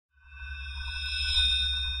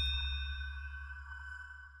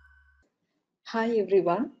Hi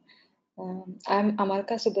everyone, I'm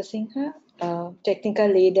Amalka Subasingha, Technical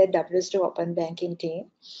Lead at WSO2 Open Banking team.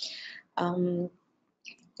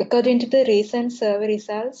 According to the recent survey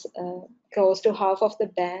results, close to half of the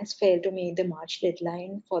banks failed to meet the March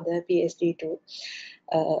deadline for the PSD2.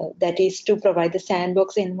 That is to provide the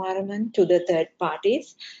sandbox environment to the third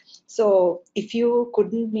parties. So if you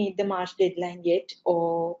couldn't meet the March deadline yet,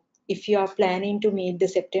 or if you are planning to meet the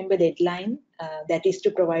September deadline, that is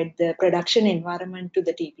to provide the production environment to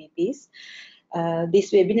the TPPs,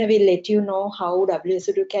 this webinar will let you know how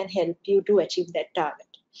WSO2 can help you to achieve that target.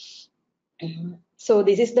 So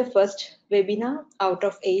this is the first webinar out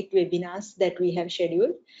of 8 webinars that we have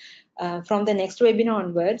scheduled. From the next webinar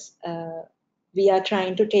onwards, we are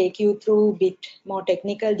trying to take you through a bit more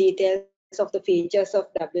technical details of the features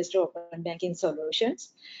of WSO2 Open Banking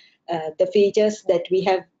solutions, the features that we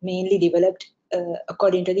have mainly developed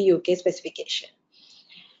according to the UK specification.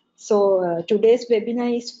 So today's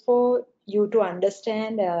webinar is for you to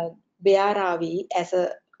understand where are we as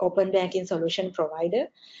a open banking solution provider,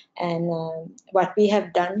 and what we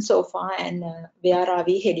have done so far, and where are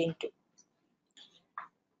we heading to.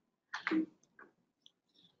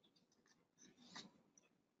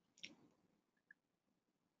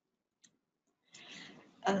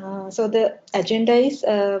 So the agenda is,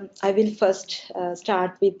 I will first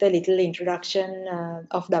start with a little introduction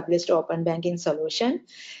of WSO2 Open Banking solution,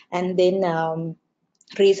 and then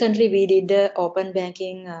recently we did the Open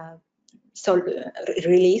Banking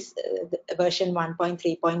release version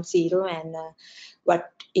 1.3.0 and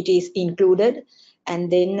what it is included, and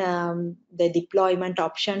then the deployment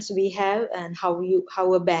options we have and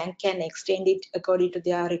how a bank can extend it according to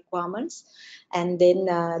their requirements, and then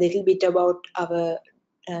a little bit about our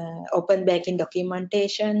open banking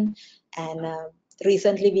documentation, and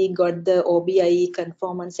recently we got the OBIE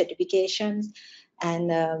Conformance certifications,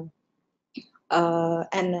 and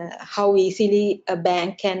how easily a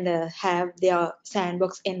bank can have their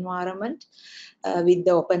sandbox environment with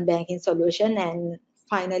the open banking solution, and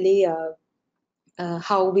finally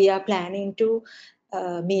how we are planning to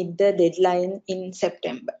meet the deadline in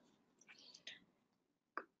September.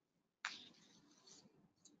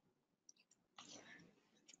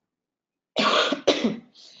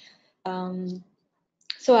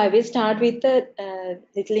 So I will start with a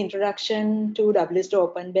little introduction to WSO2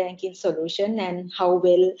 Open Banking solution and how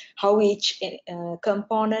each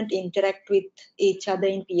component interact with each other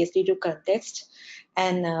in PSD2 context,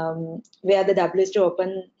 and where the WSO2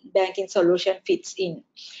 Open Banking solution fits in.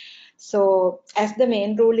 So as the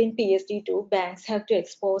main rule in PSD2, banks have to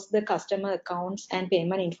expose the customer accounts and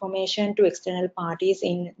payment information to external parties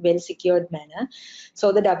in well-secured manner.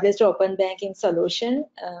 So the WSO2 Open Banking solution,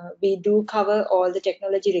 we do cover all the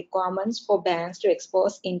technology requirements for banks to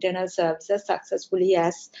expose internal services successfully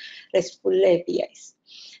as RESTful APIs.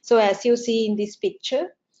 So as you see in this picture,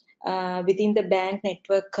 within the bank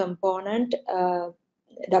network component,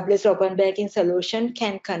 WSO2 Open Banking solution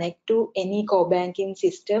can connect to any core banking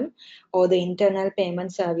system or the internal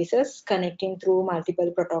payment services, connecting through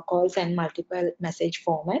multiple protocols and multiple message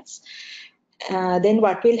formats. Then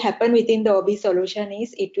what will happen within the OBIE solution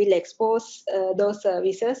is it will expose those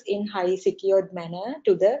services in high secured manner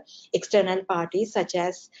to the external parties such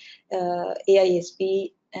as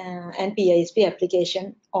AISP and PISP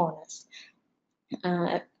application owners.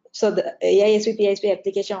 So the AISP PISP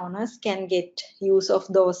application owners can get use of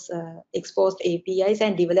those exposed APIs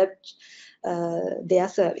and develop their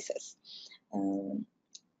services.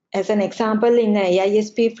 As an example, in the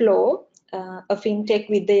AISP flow, a fintech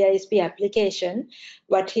with the AISP application,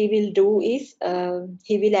 what he will do is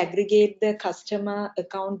he will aggregate the customer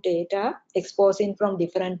account data exposing from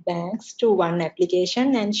different banks to one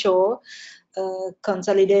application and show a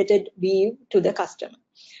consolidated view to the customer.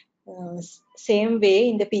 Same way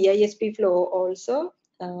in the PISP flow also,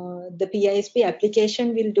 the PISP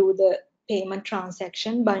application will do the payment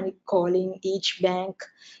transaction by calling each bank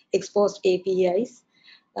exposed APIs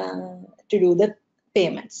to do the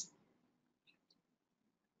payments.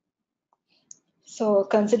 So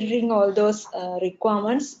considering all those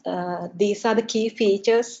requirements, these are the key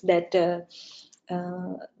features that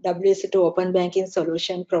WSO2 Open Banking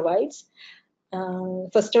solution provides.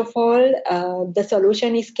 First of all, the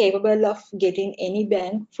solution is capable of getting any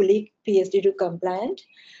bank fully PSD2 compliant.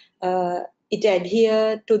 It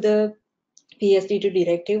adheres to the PSD2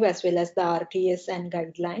 directive as well as the RTS and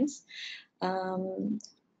guidelines.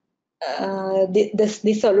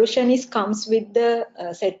 The solution comes with the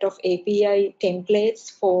set of API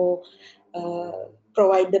templates for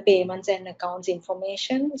provide the payments and accounts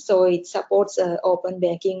information. So it supports Open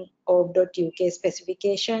Banking org.uk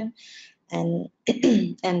specification, and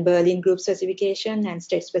and Berlin group specification and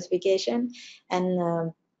state specification.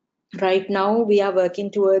 And right now we are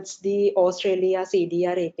working towards the Australia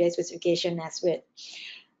CDR API specification as well.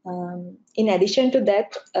 In addition to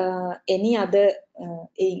that, any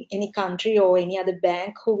country or any other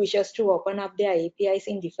bank who wishes to open up their APIs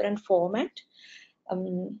in different format,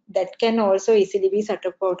 that can also easily be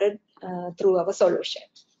supported through our solution.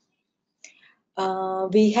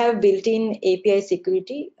 We have built-in API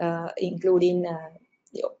security, including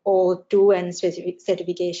O2 and specific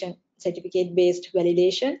certificate-based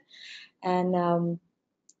validation, and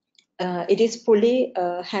it is fully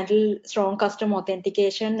handle strong custom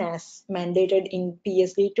authentication as mandated in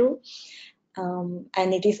PSD2.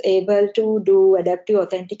 And it is able to do adaptive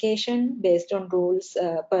authentication based on rules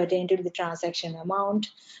pertaining to the transaction amount,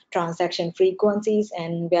 transaction frequencies,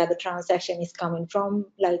 and where the transaction is coming from.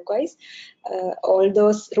 Likewise, all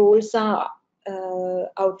those rules are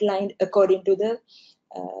outlined according to the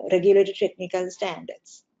regulatory technical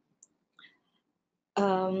standards.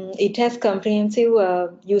 It has comprehensive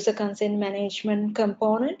user consent management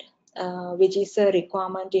component, which is a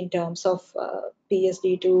requirement in terms of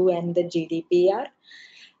PSD2 and the GDPR.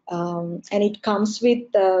 And it comes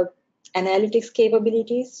with analytics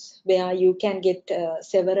capabilities where you can get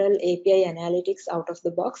several API analytics out of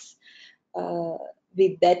the box.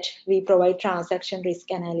 With that, we provide transaction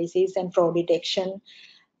risk analysis and fraud detection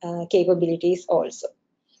capabilities also.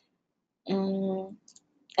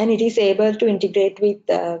 And it is able to integrate with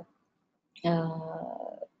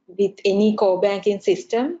any core banking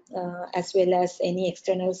system, as well as any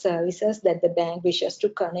external services that the bank wishes to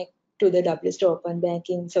connect to the WSO2 Open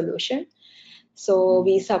Banking solution. So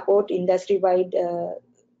we support industry-wide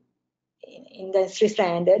industry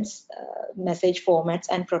standards, message formats,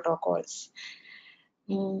 and protocols.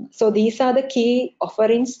 So these are the key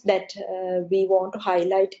offerings that we want to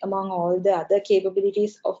highlight among all the other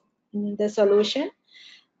capabilities of the solution.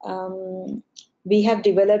 We have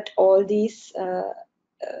developed all these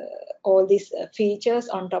features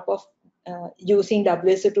on top of using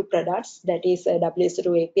WSO2 products, that is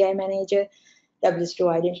WSO2 API Manager, WSO2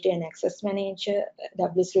 Identity and Access Manager,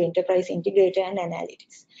 WSO2 Enterprise Integrator, and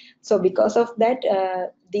Analytics. So because of that,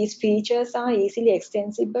 these features are easily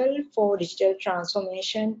extensible for digital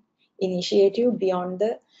transformation initiative beyond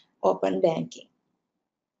the open banking.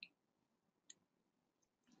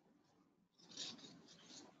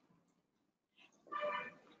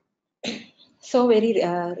 So very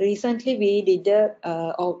recently, we did a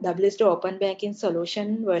WSO2 Open Banking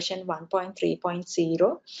solution version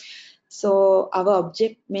 1.3.0. So our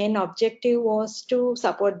main objective was to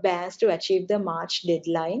support banks to achieve the March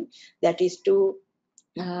deadline, that is to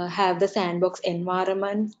have the sandbox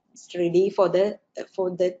environment ready for the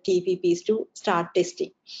TPPs to start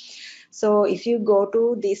testing. So if you go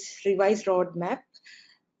to this revised roadmap,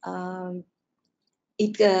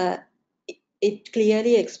 it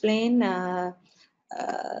clearly explains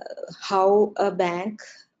how a bank,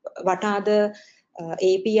 what are the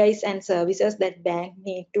APIs and services that bank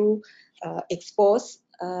need to expose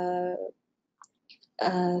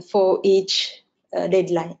for each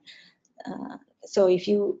deadline. So if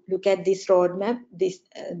you look at this roadmap, this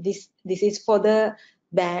is for the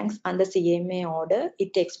banks under CMA order.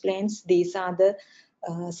 It explains these are the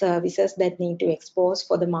services that need to expose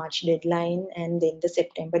for the March deadline and then the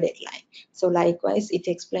September deadline. So likewise, it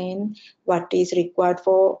explains what is required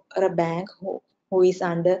for a bank who is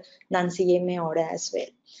under non-CMA order as well.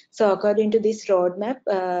 So according to this roadmap,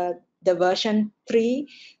 the version 3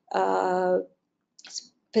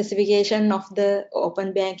 specification of the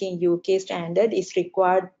Open Banking UK standard is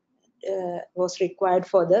was required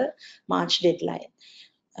for the March deadline.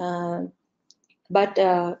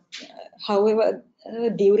 However,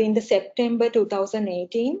 during the September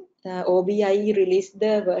 2018, OBIE released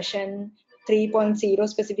the version 3.0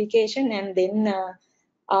 specification, and then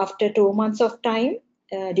after 2 months of time,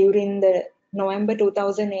 during the November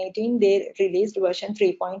 2018, they released version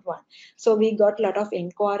 3.1. So we got a lot of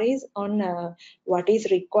inquiries on what is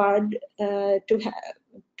required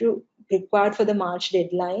required for the March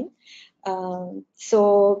deadline.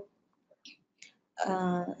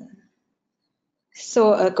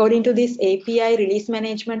 So according to this API release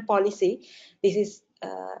management policy, this is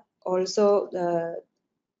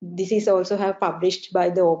also have published by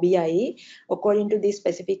the OBIE. According to this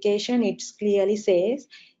specification, it clearly says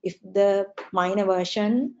if the minor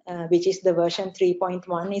version, which is the version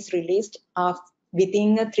 3.1, is released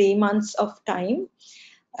within 3 months of time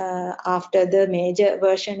after the major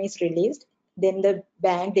version is released, then the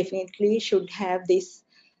bank definitely should have this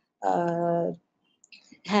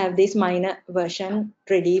minor version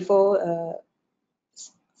ready for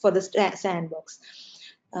for the sandbox.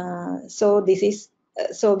 So this is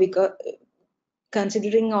because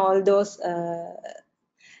considering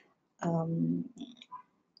um,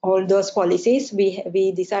 all those policies,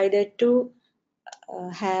 we decided to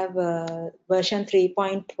have version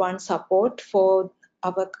 3.1 support for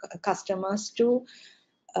our customers to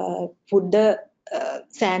put the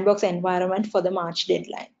sandbox environment for the March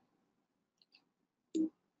deadline.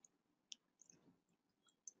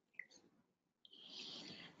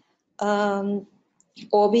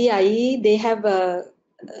 OBIE, they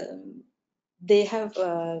have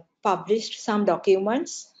published some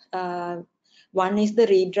documents. One is the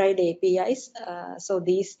read-write APIs. So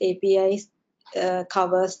these APIs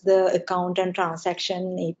covers the account and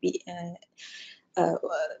transaction API.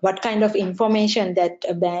 What kind of information that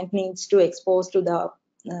a bank needs to expose to the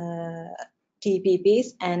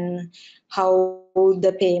TPPs, and how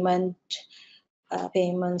the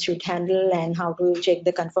payments should handle, and how to check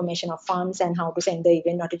the confirmation of funds, and how to send the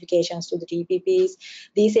event notifications to the TPPs.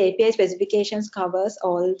 These API specifications covers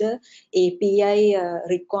all the API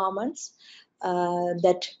requirements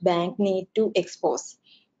that bank need to expose.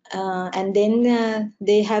 And then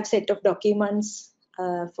they have set of documents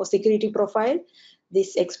for security profile.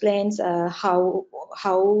 This explains how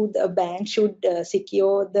the bank should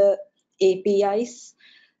secure the APIs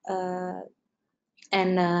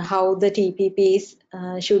and how the TPPs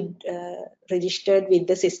should registered with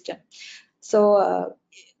the system. So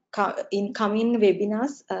in coming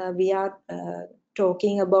webinars, we are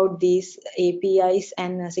talking about these APIs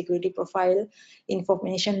and security profile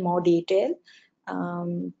information more detail.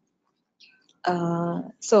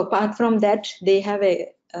 So apart from that, they have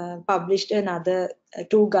published another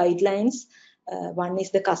two guidelines. One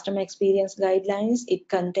is the customer experience guidelines. It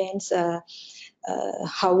contains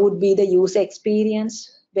how would be the user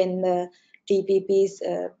experience when the TPPs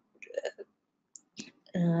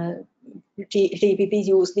TPPs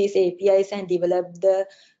use these APIs and develop the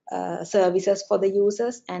services for the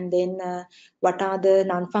users, and then what are the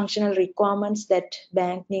non-functional requirements that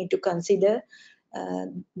bank need to consider.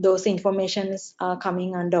 Those informations are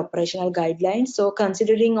coming under operational guidelines. So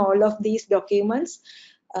considering all of these documents,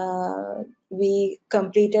 we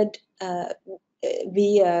completed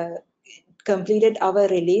our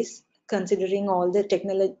release considering all the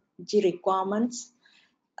technology requirements.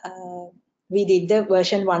 We did the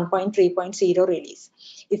version 1.3.0 release.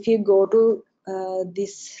 If you go to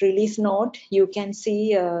this release note, you can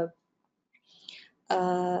see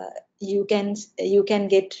you can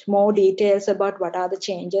get more details about what are the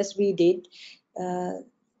changes we did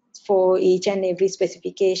for each and every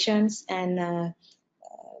specifications, and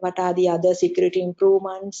what are the other security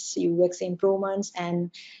improvements, UX improvements,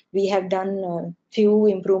 and we have done few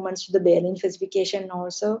improvements to the bail-in specification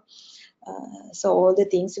also. So all the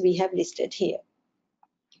things we have listed here.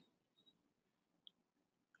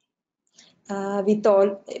 With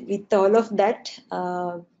all of that,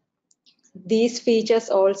 these features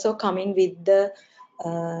also coming with the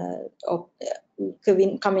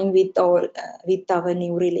coming with our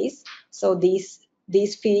new release. So these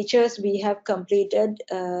features we have completed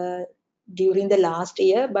during the last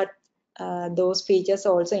year, but those features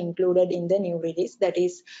also included in the new release, that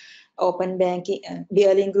is Open Banking,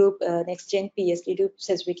 Bearling Group Next Gen PSD2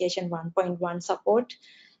 specification 1.1 support,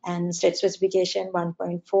 and state specification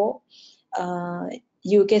 1.4,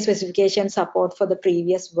 UK specification support for the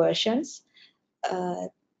previous versions,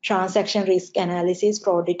 transaction risk analysis,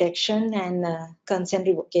 fraud detection, and consent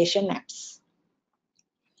revocation apps.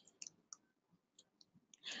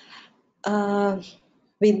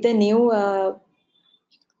 With the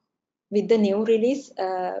new release,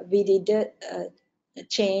 we did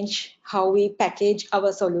change how we package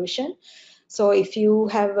our solution. So if you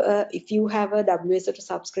have a WSO2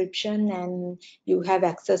 subscription and you have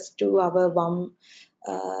access to our WUM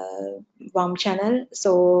channel,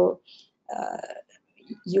 so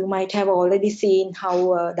you might have already seen how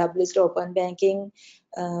WSO2 Open Banking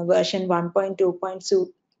version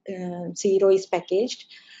 1.2.0 is packaged.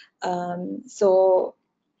 So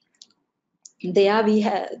there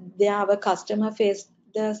our customer faced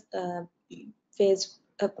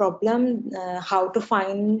a problem how to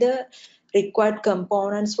find the required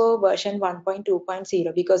components for version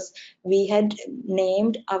 1.2.0, because we had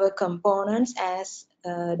named our components as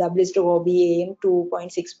WSO2 OBIE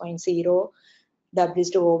 2.6.0,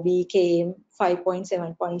 WSO2 OBIE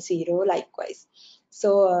 5.7.0 likewise.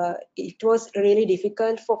 So it was really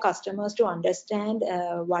difficult for customers to understand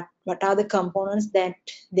what are the components that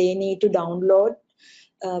they need to download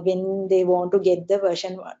when they want to get the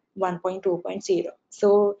version 1.2.0.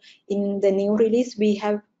 So in the new release, we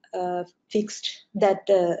have fixed that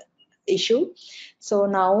issue. So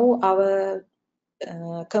now our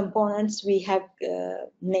components we have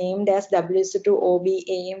named as WSO2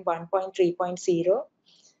 OBIE 1.3.0,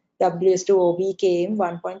 WSO2 OBIE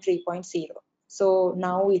 1.3.0. So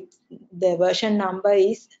now the version number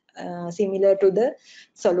is similar to the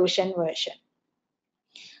solution version.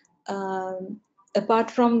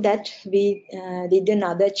 Apart from that, we did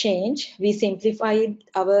another change. We simplified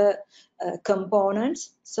our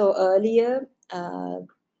components. So earlier,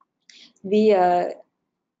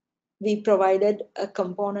 we provided a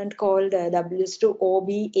component called WSO2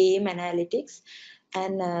 OBIE analytics,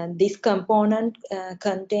 and this component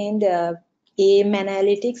contained AIM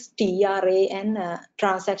analytics, TRA, and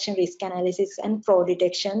transaction risk analysis and fraud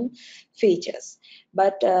detection features.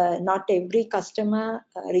 But not every customer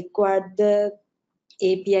required the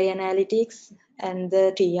API analytics and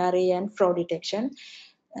the TRA and fraud detection.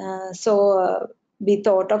 So we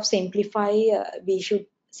thought of we should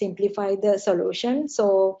simplify the solution.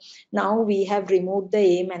 So now we have removed the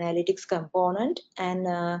AIM analytics component, and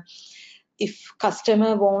if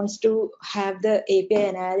customer wants to have the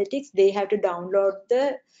API analytics, they have to download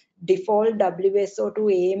the default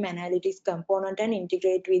WSO2 AIM analytics component and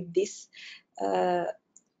integrate with this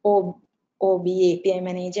OBIE API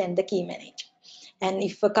manager and the key manager. And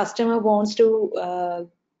if a customer wants to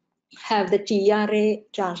have the TRA,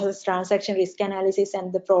 transaction risk analysis,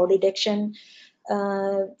 and the fraud detection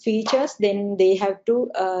features, then they have to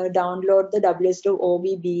download the WSO2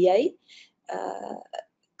 OBIE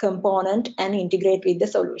component and integrate with the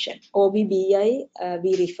solution. OBIE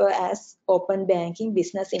we refer as Open Banking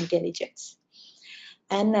Business Intelligence.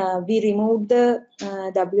 And we removed the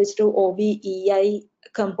WSO2 OBIE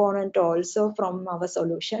component also from our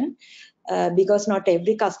solution because not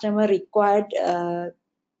every customer required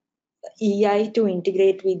EI to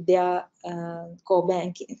integrate with their core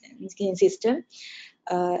banking system.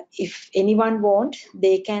 If anyone want,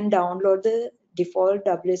 they can download the default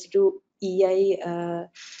WSO2 EI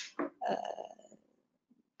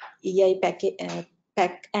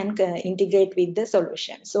pack and integrate with the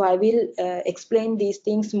solution. So I will explain these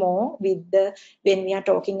things more when we are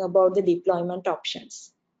talking about the deployment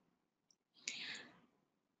options.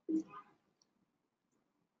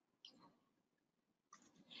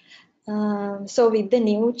 So with the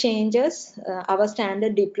new changes, our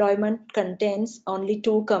standard deployment contains only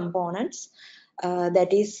two components.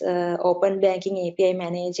 That is Open Banking API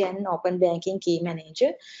Manager and Open Banking Key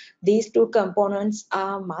Manager. These two components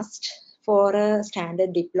are must for a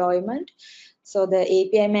standard deployment. So the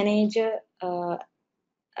API Manager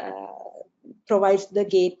provides the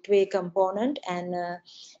gateway component, and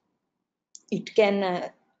it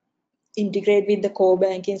can integrate with the core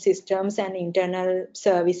banking systems and internal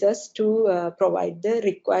services to provide the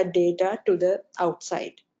required data to the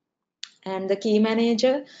outside. And the key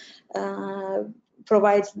manager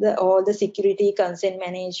provides all the security, consent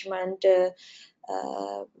management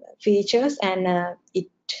features, and it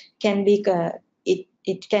can be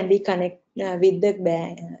connected with the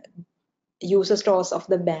bank, user stores of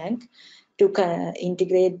the bank to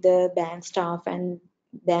integrate the bank staff and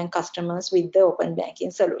bank customers with the open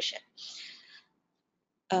banking solution.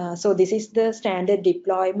 So this is the standard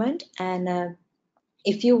deployment, and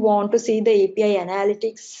if you want to see the API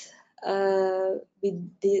analytics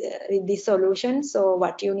with this solution, so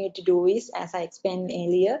what you need to do is, as I explained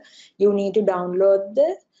earlier, you need to download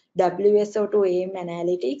the WSO2 AIM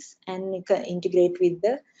analytics and integrate with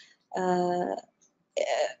the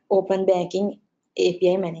Open Banking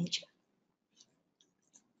API Manager.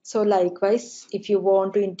 So likewise, if you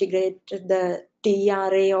want to integrate the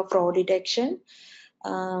TRA or fraud detection,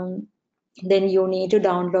 then you need to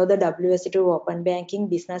download the WSO2 Open Banking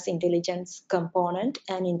Business Intelligence component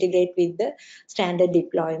and integrate with the standard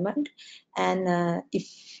deployment. And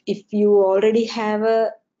if you already have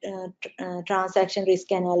a transaction risk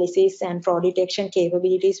analysis and fraud detection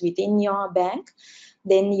capabilities within your bank,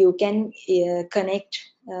 then you can connect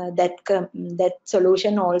that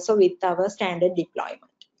solution also with our standard deployment.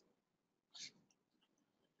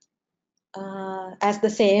 As the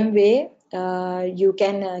same way, you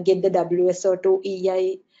can get the WSO2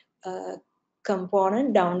 EI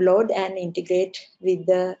component, download and integrate with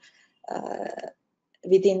the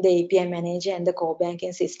within the API manager and the core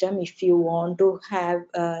banking system if you want to have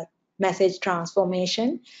message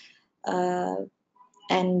transformation.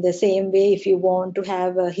 And the same way, if you want to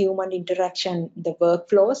have a human interaction, the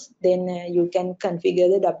workflows, then you can configure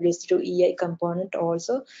the WSO2 EI component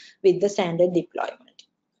also with the standard deployment.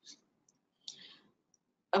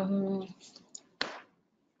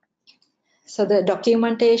 So the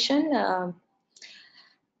documentation,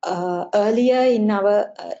 earlier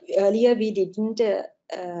we didn't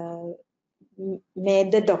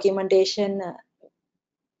made the documentation.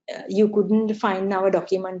 You couldn't find our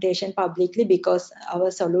documentation publicly because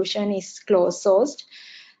our solution is closed sourced.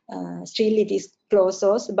 Still it is closed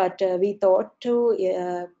source, but we thought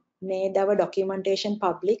to made our documentation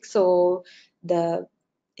public, so the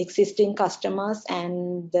existing customers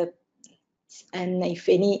and if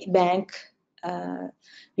any bank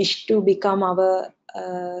wish to become our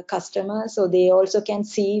customer, so they also can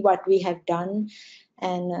see what we have done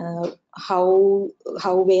and how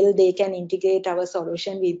well they can integrate our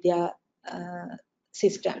solution with their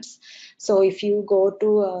systems. So if you go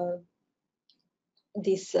to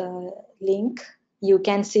this link, you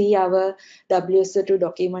can see our WSO2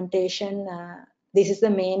 documentation. This is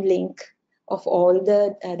the main link of all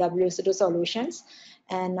the WSO2 solutions,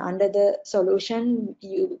 and under the solution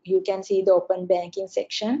you can see the open banking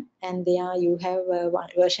section, and there you have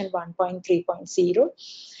version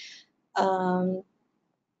 1.3.0.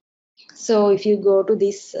 So if you go to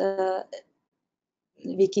this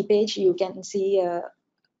wiki page, you can see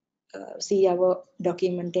our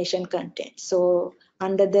documentation content. So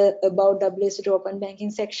under the about WSO2 Open Banking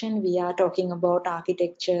section, we are talking about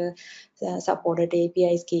architecture, supported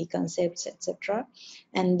APIs, key concepts, etc.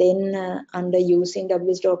 And then under using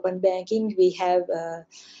WSO2 Open Banking, we have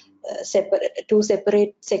two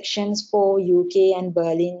separate sections for UK and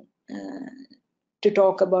Berlin. To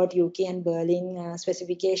talk about UK and Berlin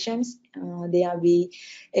specifications, there we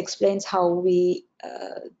explains how we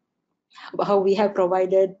have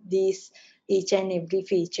provided these each and every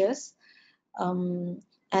features. And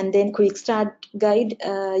then quick start guide,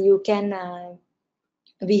 you can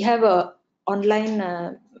we have a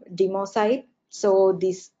online demo site, so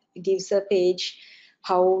this gives a page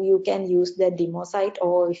how you can use the demo site,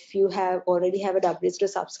 or if you have already have a WSO2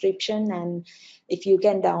 subscription, and if you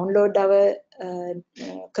can download our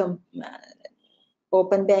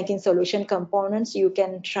open banking solution components, you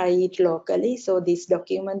can try it locally. So this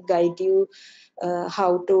document guide you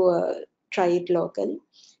how to try it locally.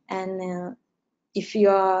 And if you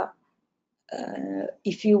are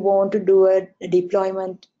if you want to do a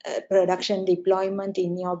deployment, production deployment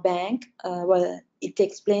in your bank, well, it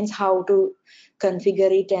explains how to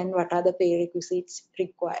configure it and what are the prerequisites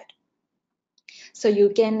required. So you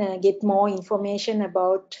can get more information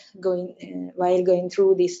about while going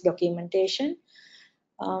through this documentation.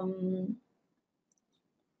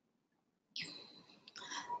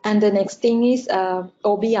 And the next thing is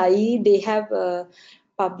OBIE, they have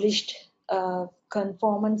published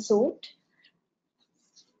conformance suit.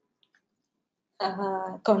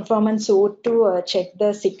 Conformance suit to check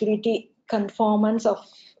the security conformance of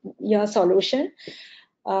your solution.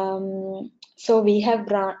 So we have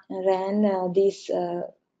ran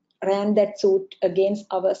that suit against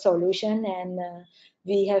our solution, and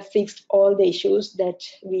we have fixed all the issues that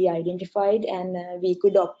we identified, and we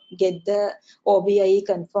could get the OBIE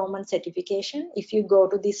conformance certification. If you go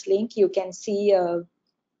to this link, you can see our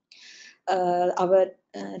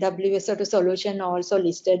WSO2 solution also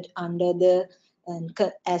listed under the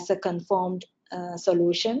as a conformed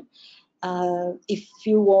solution. If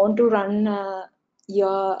you want to run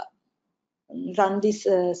this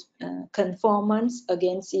conformance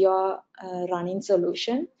against your running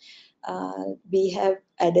solution, we have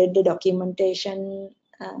added the documentation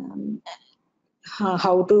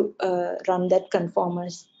how to run that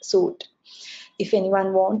conformance suit. If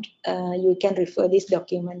anyone want, you can refer this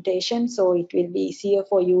documentation, so it will be easier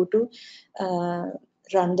for you to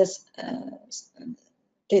run this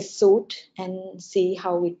test suit and see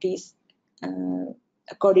how it is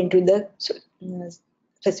according to the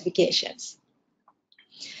specifications.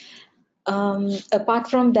 Apart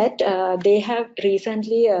from that, they have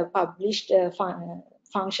recently published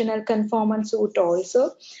functional conformance suit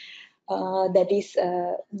also,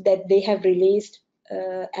 that they have released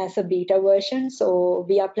as a beta version. So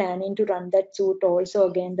we are planning to run that suit also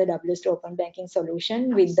again, the WSO2 Open Banking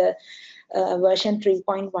solution with the version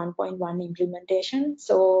 3.1.1 implementation.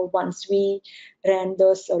 So once we ran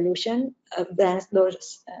those solution,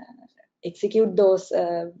 execute those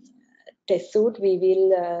test suit, we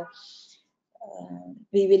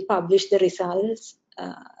will publish the results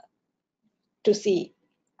to see.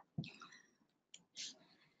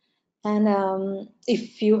 And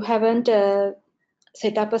if you haven't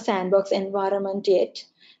set up a sandbox environment yet,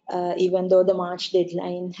 even though the March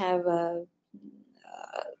deadline have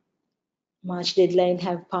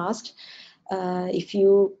passed, if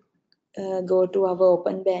you go to our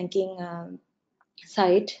open banking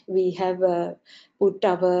site, we have put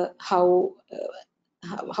our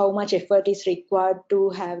how much effort is required to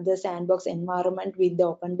have the sandbox environment with the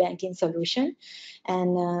open banking solution.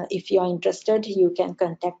 And if you are interested, you can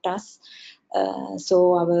contact us.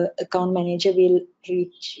 So our account manager will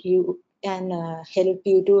reach you and help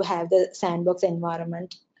you to have the sandbox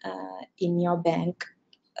environment in your bank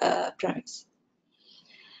premise.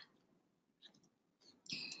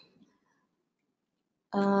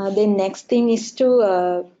 Then next thing is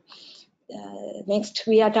to next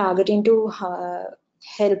we are targeting to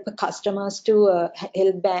help customers to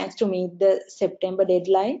help banks to meet the September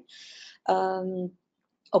deadline.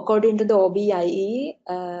 According to the OBIE,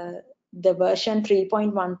 the version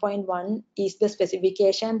 3.1.1 is the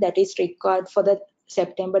specification that is required for the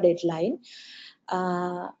September deadline.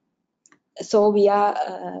 So we have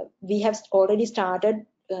already started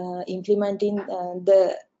implementing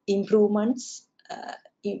the improvements,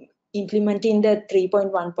 implementing the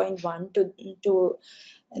 3.1.1 to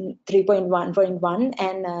 3.1.1,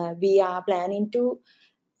 and we are planning to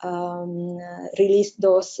release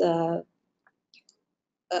those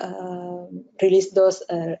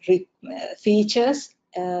features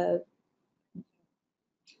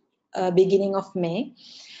beginning of May.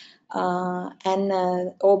 And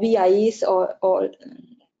OBIE is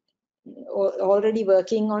already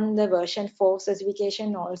working on the version 4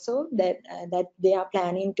 specification also, that they are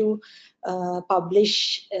planning to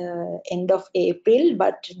publish end of April,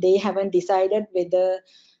 but they haven't decided whether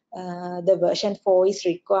the version 4 is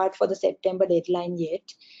required for the September deadline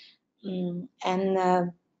yet.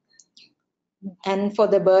 And for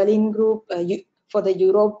the Berlin group, for the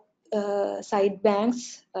Europe side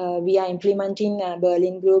banks, we are implementing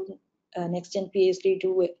Berlin group next-gen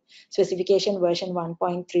PSD2 specification version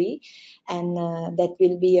 1.3, and that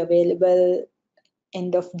will be available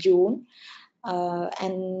end of June.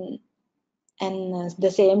 And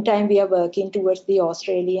the same time, we are working towards the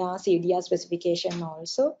Australia CDR specification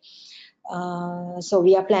also. So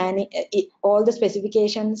we are planning, all the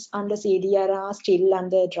specifications under CDR are still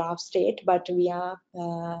under draft state, but we have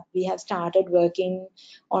started working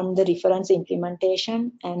on the reference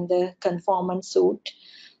implementation and the conformance suit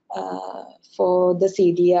for the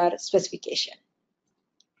CDR specification.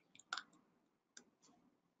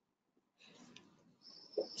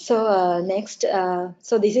 So next,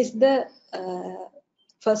 so this is the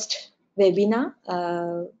first webinar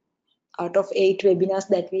out of 8 webinars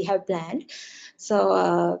that we have planned.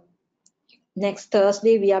 So next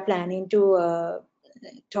Thursday, we are planning to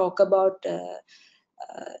talk about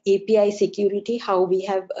API security, how we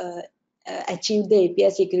have achieved the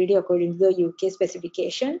API security according to the UK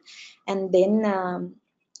specification, and then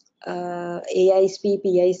AISP,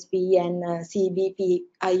 PISP, and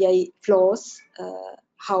CBPII flows,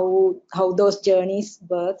 how those journeys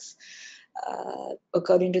works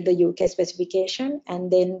according to the UK specification,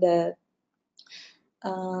 and then the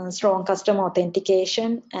strong customer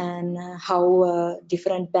authentication, and how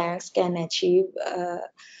different banks can achieve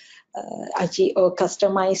or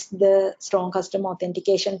customize the strong customer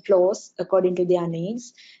authentication flows according to their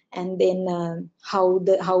needs, and then how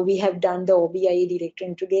we have done the OBIE direct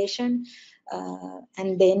integration,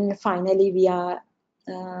 and then finally we are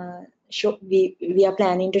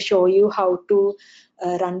planning to show you how to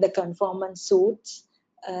run the conformance suits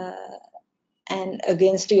and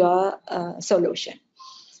against your solution.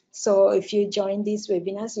 So if you join these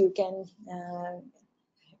webinars, you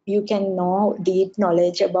can know deep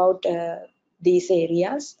knowledge about these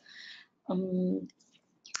areas. And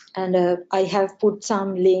I have put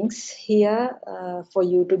some links here for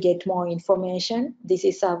you to get more information. This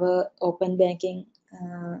is our open banking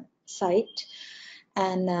site,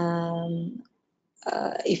 and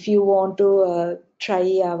if you want to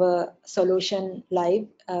try our solution live,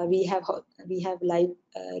 we have live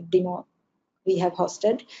demo we have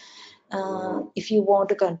hosted. If you want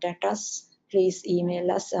to contact us, please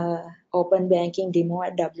email us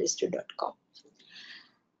openbankingdemo@WSO2.com.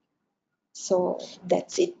 So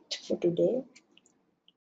that's it for today.